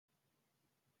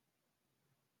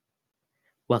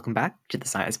Welcome back to the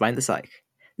Science Behind the Psych.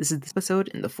 This is this episode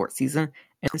in the fourth season,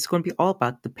 and it's going to be all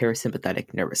about the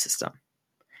parasympathetic nervous system.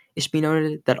 It should be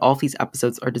noted that all of these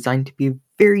episodes are designed to be a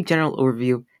very general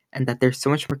overview, and that there's so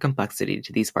much more complexity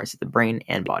to these parts of the brain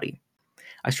and body.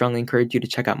 I strongly encourage you to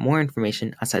check out more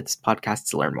information outside this podcast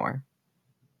to learn more.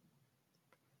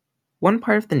 One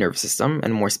part of the nervous system,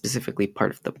 and more specifically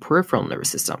part of the peripheral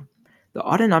nervous system, the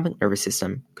autonomic nervous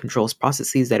system controls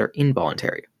processes that are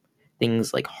involuntary.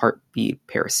 Things like heartbeat,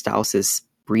 peristalsis,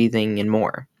 breathing, and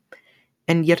more.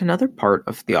 And yet another part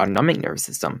of the autonomic nervous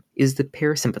system is the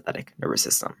parasympathetic nervous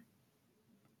system.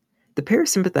 The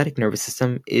parasympathetic nervous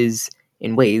system is,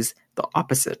 in ways, the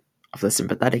opposite of the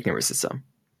sympathetic nervous system.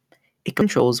 It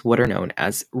controls what are known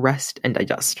as rest and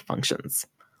digest functions,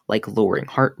 like lowering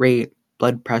heart rate,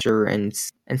 blood pressure, and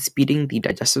speeding the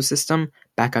digestive system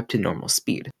back up to normal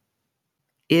speed.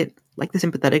 It, like the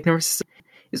sympathetic nervous system,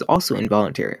 is also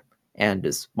involuntary, and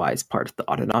is why it's part of the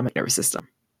autonomic nervous system.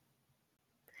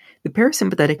 The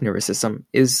parasympathetic nervous system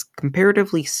is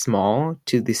comparatively small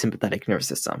to the sympathetic nervous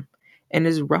system, and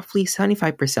is roughly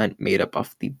 75% made up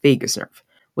of the vagus nerve,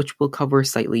 which we'll cover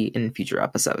slightly in future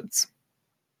episodes.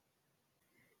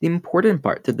 The important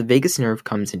part that the vagus nerve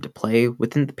comes into play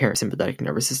within the parasympathetic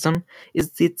nervous system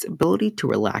is its ability to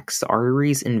relax the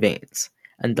arteries and veins,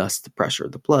 and thus the pressure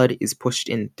of the blood is pushed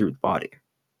in through the body.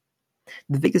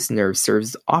 The vagus nerve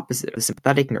serves the opposite of the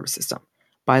sympathetic nervous system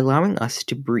by allowing us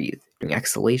to breathe during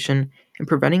exhalation and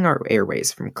preventing our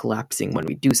airways from collapsing when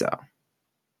we do so.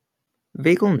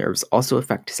 Vagal nerves also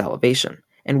affect salivation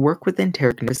and work with the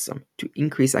enteric nervous system to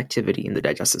increase activity in the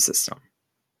digestive system.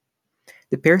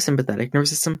 The parasympathetic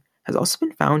nervous system has also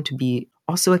been found to be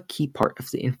also a key part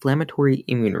of the inflammatory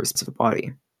immune response of the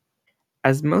body.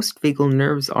 As most vagal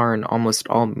nerves are in almost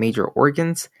all major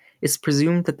organs, it's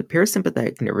presumed that the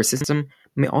parasympathetic nervous system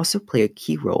may also play a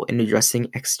key role in addressing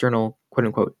external,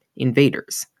 quote-unquote,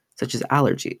 invaders, such as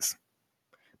allergies.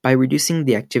 By reducing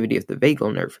the activity of the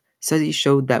vagal nerve, studies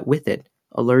showed that with it,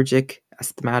 allergic,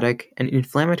 asthmatic, and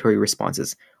inflammatory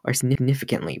responses are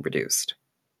significantly reduced.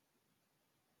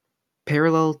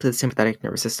 Parallel to the sympathetic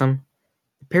nervous system,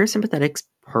 the parasympathetic's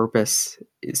purpose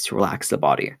is to relax the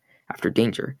body after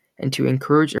danger and to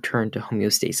encourage a return to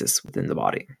homeostasis within the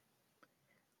body.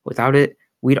 Without it,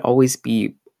 we'd always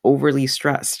be overly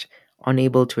stressed,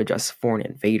 unable to adjust foreign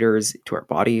invaders to our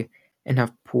body, and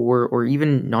have poor or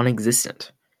even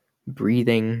non-existent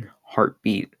breathing,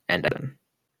 heartbeat, and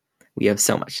we have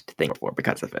so much to thank for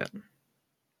because of it.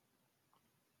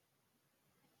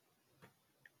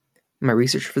 My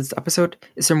research for this episode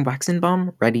is from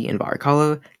Waxenbaum, Reddy, and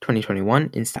Varikala,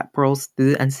 2021, in Stat Pearls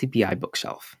through the NCBI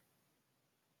bookshelf.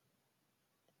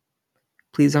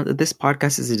 Please note that this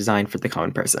podcast is designed for the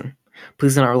common person.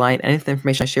 Please do not rely on any of the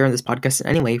information I share in this podcast in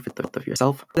any way for the health of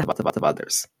yourself or the health of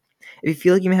others. If you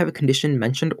feel like you may have a condition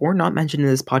mentioned or not mentioned in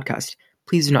this podcast,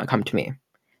 please do not come to me.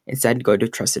 Instead, go to a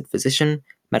trusted physician,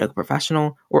 medical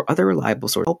professional, or other reliable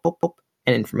source of help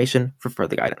and information for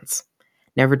further guidance.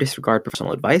 Never disregard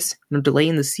professional advice, nor delay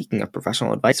in the seeking of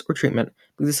professional advice or treatment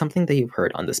because it's something that you've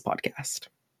heard on this podcast.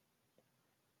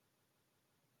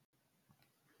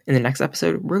 In the next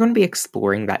episode, we're going to be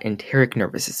exploring that enteric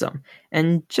nervous system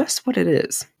and just what it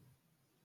is.